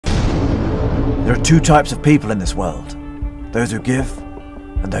There are two types of people in this world. Those who give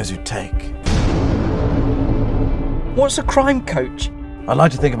and those who take. What's a crime coach? I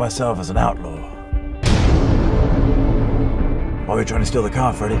like to think of myself as an outlaw. Why are we trying to steal the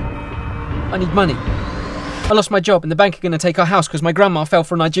car, Freddie? I need money. I lost my job and the bank are going to take our house because my grandma fell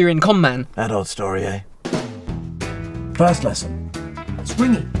for a Nigerian con man. That old story, eh? First lesson. It's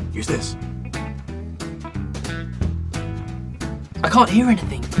ringing. Use this. I can't hear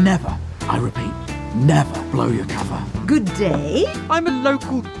anything. Never, I repeat, never blow your cover. Good day. I'm a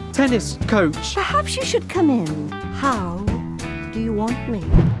local tennis coach. Perhaps you should come in. How do you want me?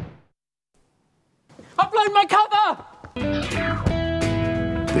 I've blown my cover!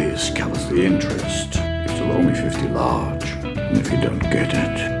 This covers the interest. It'll only 50 large. And if you don't get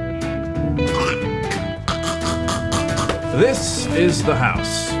it... This is the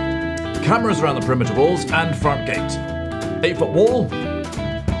house. Cameras around the perimeter walls and front gate. 8-foot wall.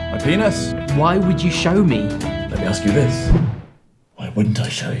 My penis. Why would you show me? Let me ask you this. Why wouldn't I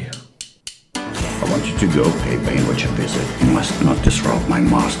show you? I want you to go pay Bainbridge a visit. You must not disrupt my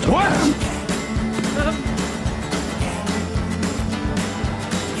master plan.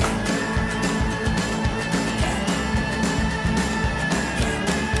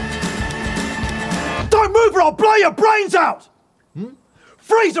 Don't move or I'll blow your brains out!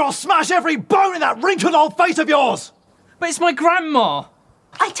 Freeze or I'll smash every bone in that wrinkled old face of yours! But it's my grandma!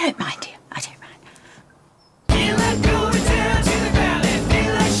 I don't mind him.